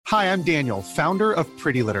Hi, I'm Daniel, founder of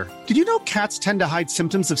Pretty Litter. Did you know cats tend to hide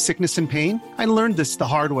symptoms of sickness and pain? I learned this the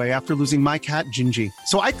hard way after losing my cat, Gingy.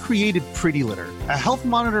 So I created Pretty Litter, a health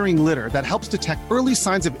monitoring litter that helps detect early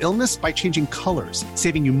signs of illness by changing colors,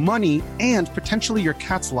 saving you money and potentially your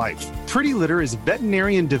cat's life. Pretty Litter is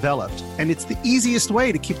veterinarian developed, and it's the easiest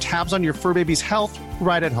way to keep tabs on your fur baby's health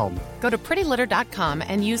right at home. Go to prettylitter.com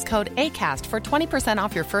and use code ACAST for 20%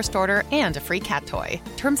 off your first order and a free cat toy.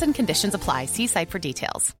 Terms and conditions apply. See site for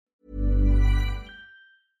details.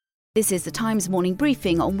 This is the Times morning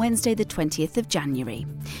briefing on Wednesday, the 20th of January.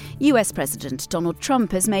 US President Donald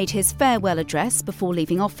Trump has made his farewell address before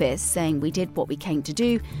leaving office, saying we did what we came to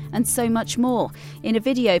do and so much more. In a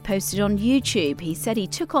video posted on YouTube, he said he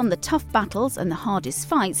took on the tough battles and the hardest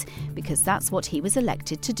fights because that's what he was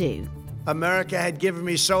elected to do. America had given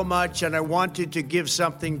me so much and I wanted to give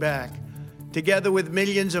something back. Together with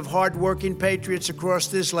millions of hard-working patriots across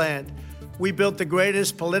this land, we built the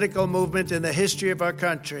greatest political movement in the history of our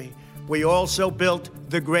country. We also built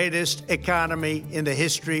the greatest economy in the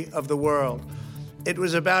history of the world. It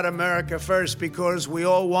was about America first because we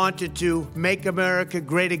all wanted to make America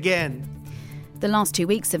great again. The last 2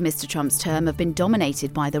 weeks of Mr. Trump's term have been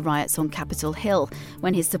dominated by the riots on Capitol Hill,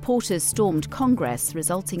 when his supporters stormed Congress,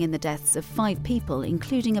 resulting in the deaths of 5 people,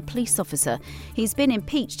 including a police officer. He's been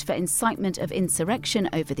impeached for incitement of insurrection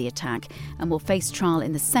over the attack and will face trial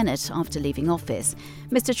in the Senate after leaving office.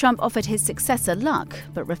 Mr. Trump offered his successor luck,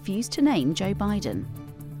 but refused to name Joe Biden.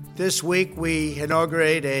 This week we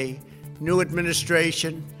inaugurate a new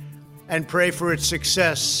administration and pray for its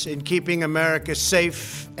success in keeping America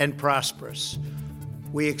safe and prosperous.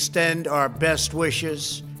 We extend our best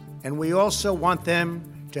wishes, and we also want them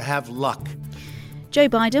to have luck. Joe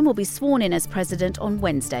Biden will be sworn in as president on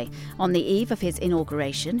Wednesday. On the eve of his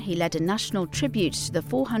inauguration, he led a national tribute to the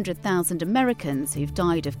 400,000 Americans who've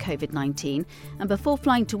died of COVID-19, and before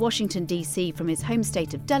flying to Washington, D.C. from his home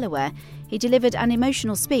state of Delaware, he delivered an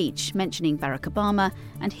emotional speech mentioning Barack Obama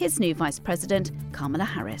and his new vice president, Kamala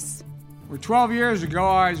Harris. Well, 12 years ago,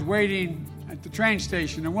 I was waiting at the train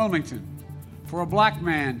station in Wilmington for a black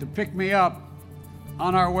man to pick me up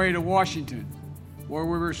on our way to Washington, where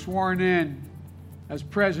we were sworn in as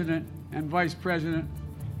president and vice president.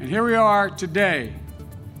 And here we are today,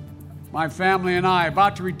 my family and I,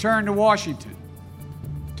 about to return to Washington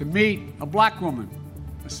to meet a black woman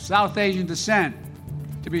of South Asian descent,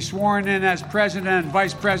 to be sworn in as president and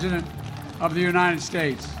vice president of the United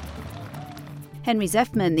States. Henry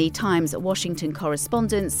Zeffman, the Times Washington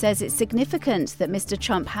correspondent, says it's significant that Mr.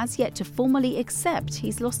 Trump has yet to formally accept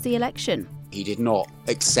he's lost the election. He did not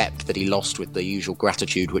accept that he lost with the usual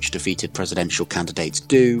gratitude which defeated presidential candidates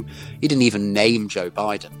do. He didn't even name Joe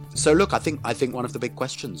Biden. So look, I think one of the big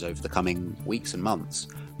questions over the coming weeks and months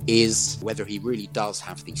is whether he really does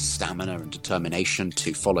have the stamina and determination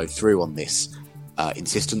to follow through on this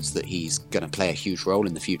insistence that he's going to play a huge role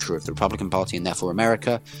in the future of the Republican Party and therefore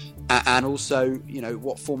America, and also,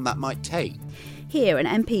 what form that might take. Here,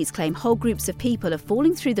 MPs claim whole groups of people are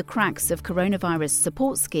falling through the cracks of coronavirus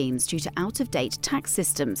support schemes due to out-of-date tax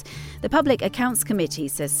systems. The Public Accounts Committee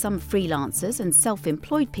says some freelancers and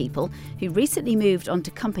self-employed people who recently moved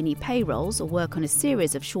onto company payrolls or work on a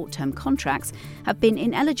series of short-term contracts have been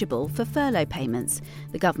ineligible for furlough payments.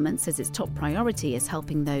 The government says its top priority is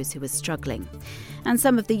helping those who are struggling. And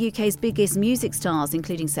some of the UK's biggest music stars,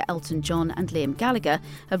 including Sir Elton John and Liam Gallagher,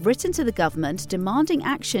 have written to the government demanding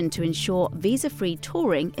action to ensure visa-free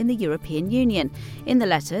touring in the European Union. In the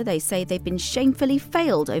letter, they say they've been shamefully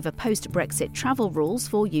failed over post-Brexit travel rules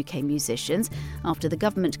for UK musicians after the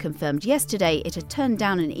government confirmed yesterday it had turned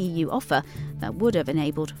down an EU offer that would have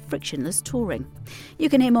enabled frictionless touring. You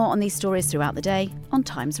can hear more on these stories throughout the day on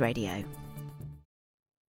Times Radio.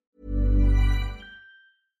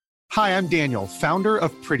 Hi, I'm Daniel, founder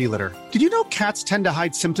of Pretty Litter. Did you know cats tend to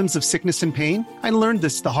hide symptoms of sickness and pain? I learned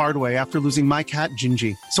this the hard way after losing my cat,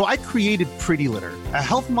 Gingy. So I created Pretty Litter, a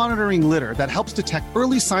health monitoring litter that helps detect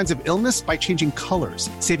early signs of illness by changing colors,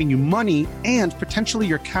 saving you money and potentially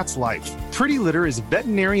your cat's life. Pretty Litter is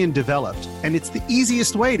veterinarian developed, and it's the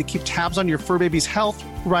easiest way to keep tabs on your fur baby's health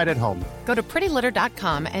right at home. Go to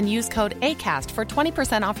prettylitter.com and use code ACAST for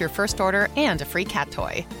 20% off your first order and a free cat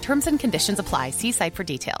toy. Terms and conditions apply. See site for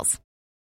details.